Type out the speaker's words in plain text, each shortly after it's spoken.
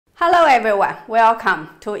Hello everyone, welcome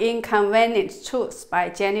to Inconvenient Truths by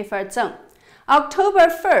Jennifer Zeng. October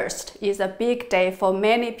 1st is a big day for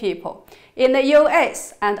many people. In the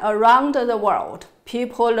US and around the world,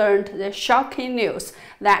 people learned the shocking news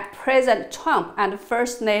that President Trump and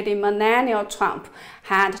First Lady Melania Trump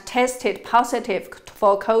had tested positive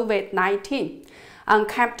for COVID-19. On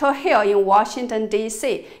Capitol Hill in Washington,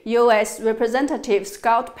 D.C., U.S. Representative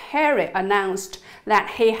Scott Perry announced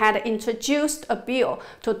that he had introduced a bill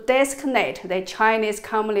to designate the Chinese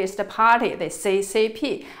Communist Party, the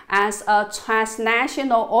CCP, as a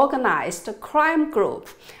Transnational Organized Crime Group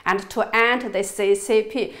and to add the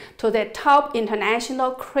CCP to the top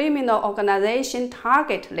international criminal organization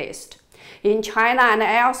target list. In China and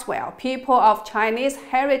elsewhere, people of Chinese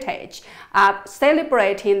heritage are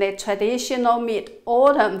celebrating the traditional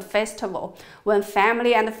Mid-Autumn Festival when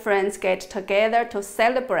family and friends get together to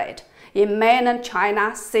celebrate. In Mainland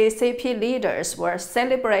China, CCP leaders were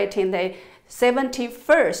celebrating the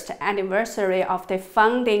 71st anniversary of the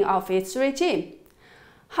founding of its regime.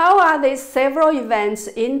 How are these several events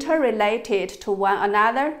interrelated to one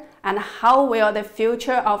another? And how will the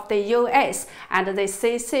future of the US and the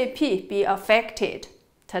CCP be affected?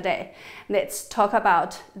 Today, let's talk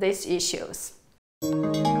about these issues.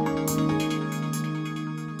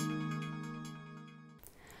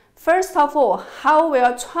 First of all, how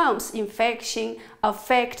will Trump's infection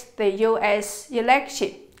affect the US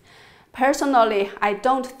election? Personally, I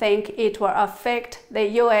don't think it will affect the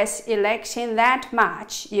US election that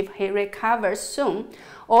much if he recovers soon,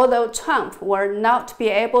 although Trump will not be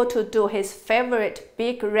able to do his favorite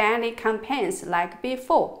big rally campaigns like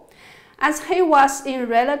before. As he was in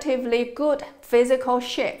relatively good physical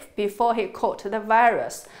shape before he caught the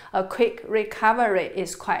virus, a quick recovery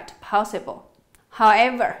is quite possible.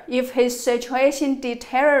 However, if his situation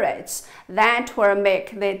deteriorates, that will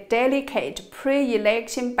make the delicate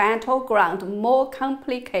pre-election battleground more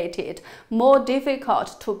complicated, more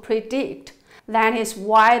difficult to predict. That is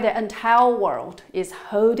why the entire world is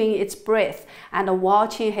holding its breath and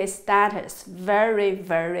watching his status very,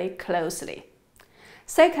 very closely.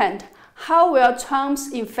 Second, how will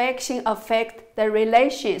Trump's infection affect the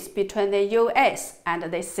relations between the US and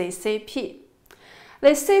the CCP?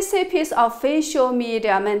 The CCP's official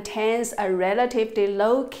media maintains a relatively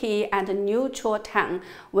low-key and neutral tone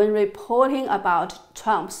when reporting about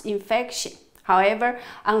Trump's infection. However,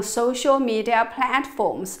 on social media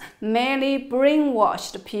platforms, many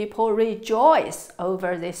brainwashed people rejoice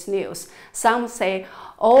over this news. Some say,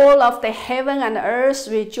 all of the heaven and earth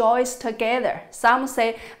rejoice together. Some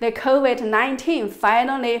say the COVID-19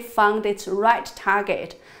 finally found its right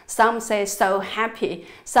target. Some say so happy.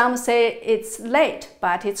 Some say it's late,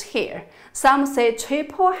 but it's here. Some say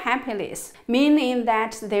triple happiness, meaning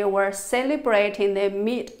that they were celebrating the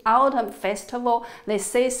Mid-Autumn Festival, the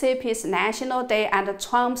CCP's National Day, and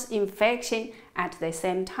Trump's infection at the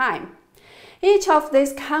same time. Each of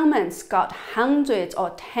these comments got hundreds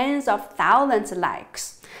or tens of thousands of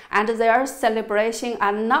likes, and their celebrations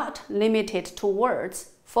are not limited to words.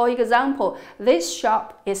 For example, this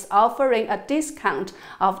shop is offering a discount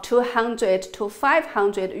of 200 to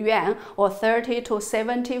 500 yuan or 30 to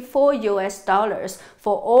 74 US dollars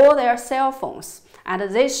for all their cell phones. And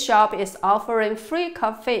this shop is offering free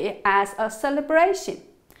coffee as a celebration.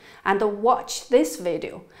 And watch this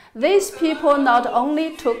video. These people not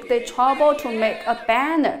only took the trouble to make a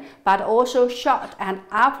banner, but also shot and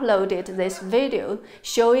uploaded this video,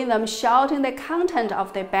 showing them shouting the content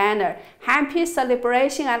of the banner, "Happy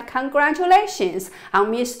celebration and congratulations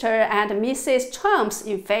on Mr. and Mrs. Trump's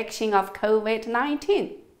infection of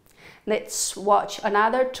COVID-19. Let's watch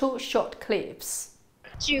another two short clips.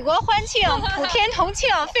 举国欢庆，普天同庆，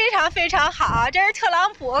非常非常好。这是特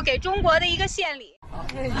朗普给中国的一个献礼。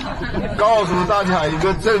 告诉大家一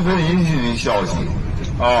个振奋人心的消息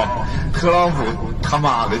啊！特朗普他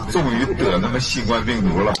妈的终于得那么新冠病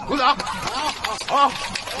毒了！鼓掌！好，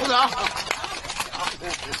鼓掌！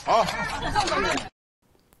好。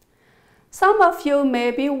 Some of you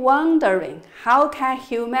may be wondering, how can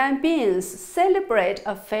human beings celebrate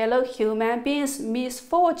a fellow human being's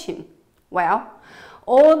misfortune? Well,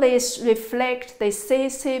 all this reflects the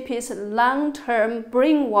CCP's long-term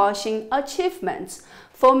brainwashing achievements.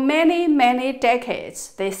 For many, many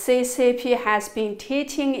decades, the CCP has been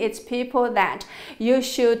teaching its people that you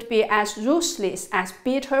should be as ruthless as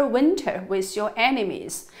bitter winter with your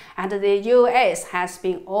enemies, and the US has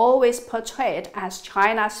been always portrayed as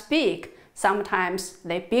China's big, sometimes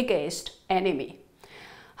the biggest enemy.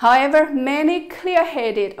 However, many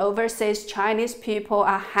clear-headed overseas Chinese people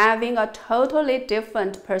are having a totally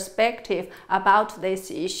different perspective about this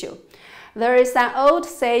issue. There is an old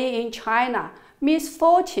saying in China,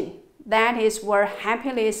 Misfortune, that is where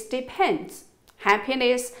happiness depends.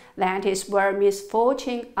 Happiness, that is where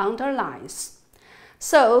misfortune underlies.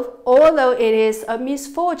 So, although it is a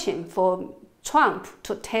misfortune for Trump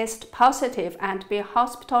to test positive and be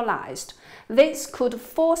hospitalized, this could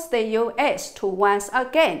force the US to once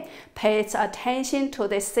again pay its attention to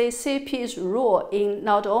the CCP's role in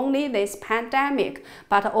not only this pandemic,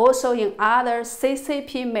 but also in other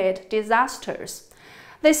CCP-made disasters.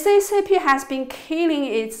 The CCP has been killing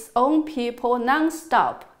its own people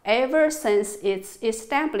non-stop ever since its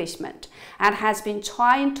establishment and has been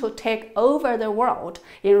trying to take over the world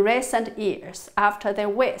in recent years after the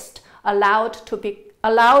West allowed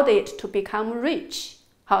it to become rich.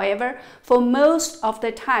 However, for most of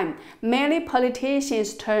the time, many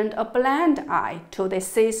politicians turned a blind eye to the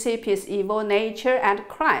CCP's evil nature and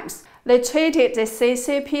crimes. They treated the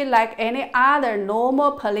CCP like any other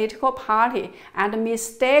normal political party and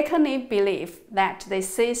mistakenly believed that the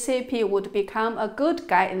CCP would become a good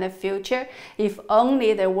guy in the future if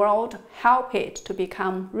only the world helped it to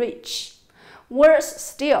become rich. Worse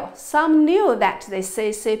still, some knew that the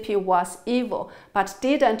CCP was evil, but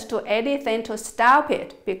didn't do anything to stop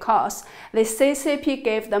it because the CCP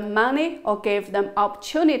gave them money or gave them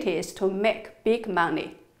opportunities to make big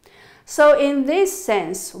money. So in this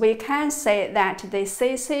sense, we can say that the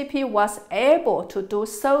CCP was able to do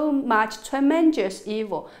so much tremendous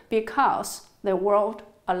evil because the world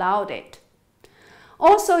allowed it.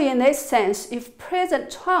 Also in this sense, if President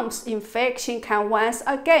Trump's infection can once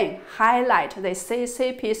again highlight the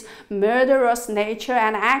CCP's murderous nature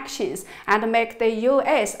and actions and make the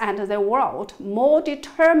US and the world more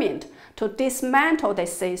determined to dismantle the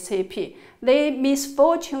CCP, the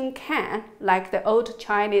misfortune can, like the old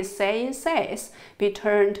Chinese saying says, be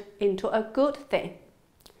turned into a good thing.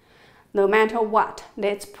 No matter what,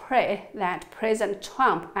 let's pray that President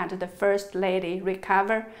Trump and the First Lady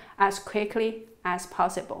recover as quickly as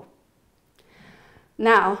possible.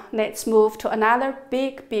 Now, let's move to another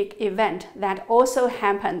big event that also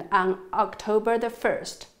happened on October the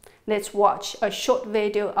 1st. Let's watch a short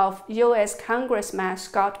video of US Congressman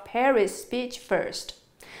Scott Perry's speech first.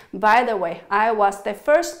 By the way, I was the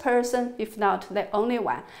first person, if not the only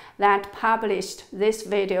one, that published this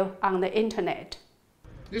video on the internet.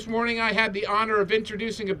 This morning I had the honor of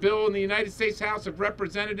introducing a bill in the United States House of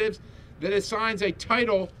Representatives that assigns a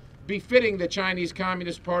title befitting the Chinese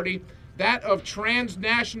Communist Party, that of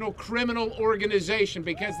Transnational Criminal Organization,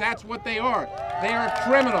 because that's what they are. They are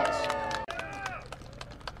criminals.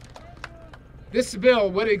 This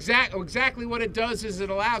bill, exactly what it does is it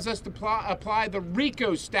allows us to apply the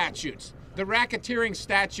RICO statutes, the racketeering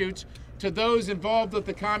statutes, to those involved with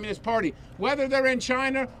the Communist Party, whether they're in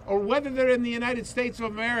China or whether they're in the United States of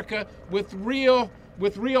America, with real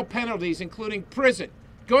penalties, including prison.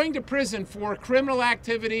 Going to prison for criminal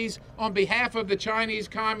activities on behalf of the Chinese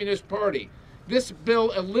Communist Party. This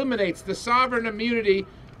bill eliminates the sovereign immunity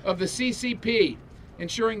of the CCP,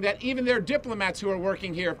 ensuring that even their diplomats who are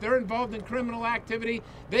working here, if they're involved in criminal activity,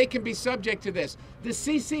 they can be subject to this. The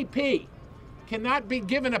CCP cannot be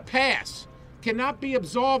given a pass, cannot be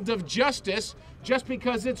absolved of justice just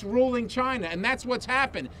because it's ruling China. And that's what's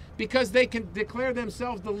happened. Because they can declare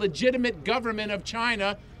themselves the legitimate government of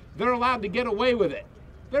China, they're allowed to get away with it.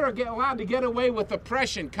 They're allowed to get away with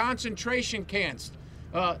oppression, concentration camps,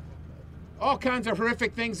 all kinds of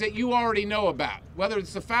horrific things that you already know about. Whether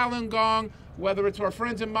it's the Falun Gong, whether it's our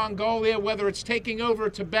friends in Mongolia, whether it's taking over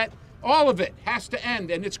Tibet, all of it has to end.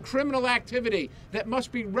 And it's criminal activity that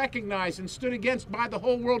must be recognized and stood against by the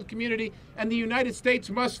whole world community, and the United States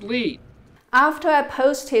must lead. After I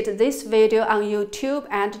posted this video on YouTube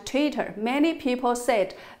and Twitter, many people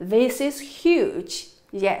said, "This is huge."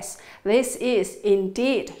 Yes, this is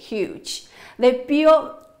indeed huge. The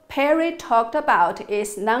bill Perry talked about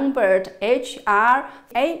is numbered HR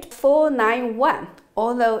 8491.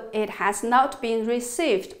 Although it has not been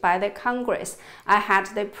received by the Congress, I had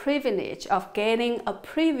the privilege of getting a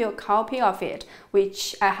preview copy of it,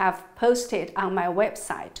 which I have posted on my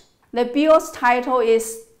website. The bill's title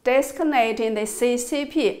is Designating the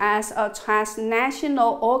CCP as a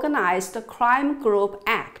Transnational Organized Crime Group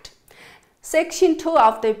Act. Section 2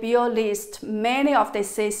 of the bill lists many of the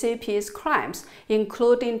CCP's crimes,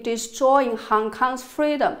 including destroying Hong Kong's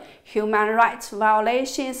freedom, human rights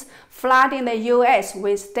violations, flooding the US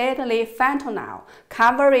with deadly fentanyl,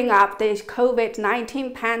 covering up the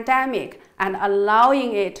COVID-19 pandemic and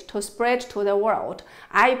allowing it to spread to the world,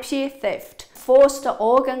 IP theft, forced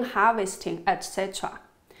organ harvesting, etc.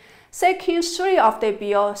 Section 3 of the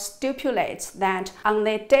bill stipulates that on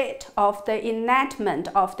the date of the enactment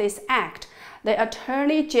of this act, The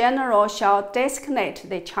Attorney General shall designate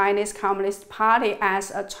the Chinese Communist Party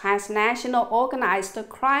as a transnational organized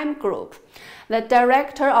crime group. The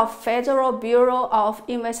Director of Federal Bureau of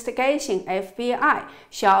Investigation, FBI,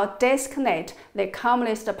 shall designate the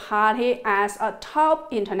Communist Party as a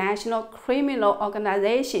top international criminal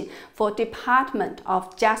organization for Department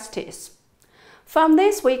of Justice. From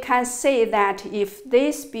this, we can see that if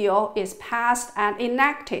this bill is passed and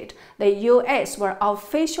enacted, the U.S. will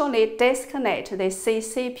officially designate the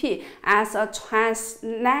CCP as a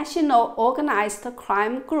transnational organized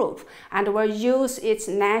crime group and will use its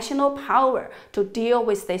national power to deal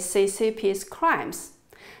with the CCP's crimes.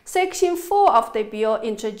 Section 4 of the bill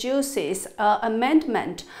introduces an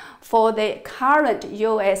amendment for the current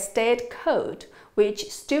U.S. State Code,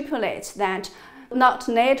 which stipulates that not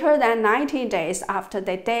later than 90 days after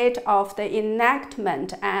the date of the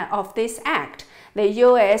enactment of this act, the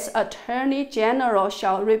U.S. Attorney General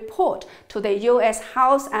shall report to the U.S.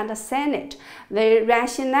 House and Senate the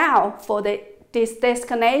rationale for the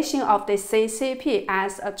designation of the CCP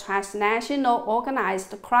as a transnational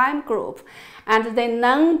organized crime group and the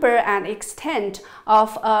number and extent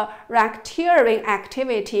of a racketeering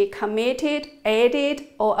activity committed, aided,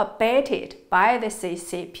 or abetted by the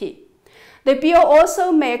CCP. The bill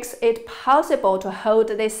also makes it possible to hold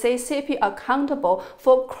the CCP accountable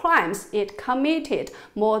for crimes it committed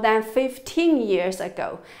more than 15 years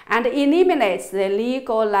ago and eliminates the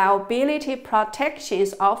legal liability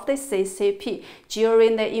protections of the CCP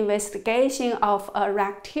during the investigation of a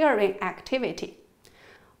racketeering activity.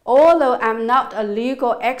 Although I'm not a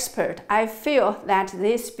legal expert, I feel that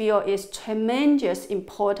this bill is tremendously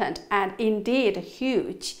important and indeed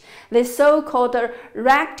huge. The so-called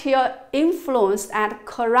Racketeer Influenced and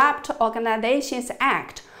Corrupt Organizations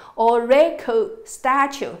Act, or RICO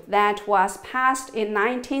statute that was passed in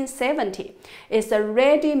 1970, is a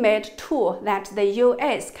ready-made tool that the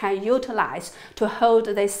U.S. can utilize to hold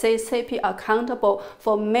the CCP accountable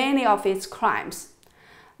for many of its crimes.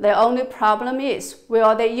 The only problem is,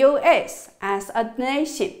 will the U.S. as a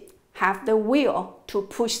nation have the will to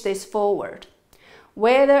push this forward?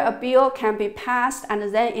 Whether a bill can be passed and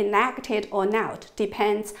then enacted or not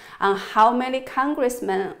depends on how many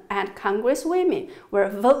congressmen and congresswomen will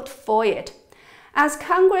vote for it. As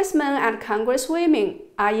congressmen and congresswomen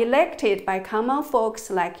are elected by common folks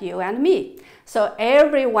like you and me, so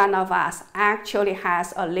every one of us actually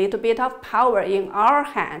has a little bit of power in our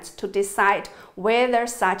hands to decide whether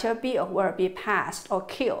such a bill will be passed or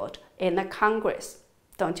killed in the Congress.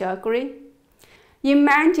 Don't you agree?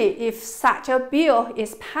 Imagine if such a bill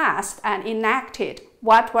is passed and enacted,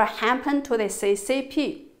 what will happen to the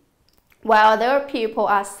CCP? While their people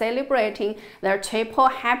are celebrating their triple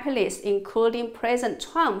happiness, including President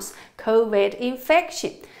Trump's COVID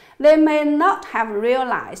infection, they may not have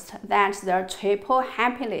realized that their triple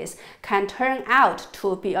happiness can turn out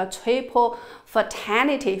to be a triple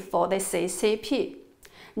fatality for the CCP.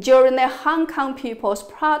 During the Hong Kong people's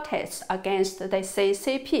protests against the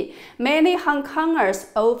CCP, many Hong Kongers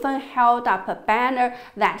often held up a banner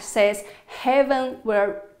that says, "Heaven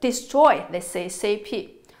will destroy the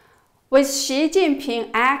CCP." With Xi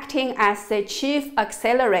Jinping acting as the chief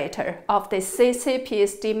accelerator of the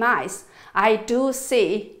CCP's demise, I do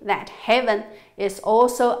see that heaven is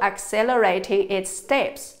also accelerating its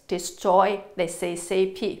steps to destroy the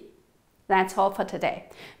CCP. That's all for today.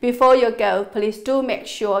 Before you go, please do make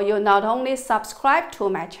sure you not only subscribe to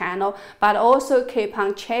my channel, but also keep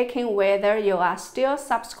on checking whether you are still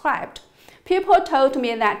subscribed. People told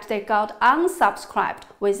me that they got unsubscribed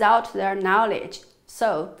without their knowledge.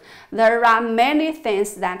 So, there are many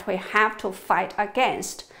things that we have to fight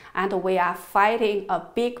against, and we are fighting a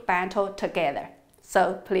big battle together.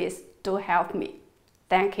 So please do help me.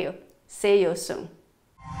 Thank you. See you soon.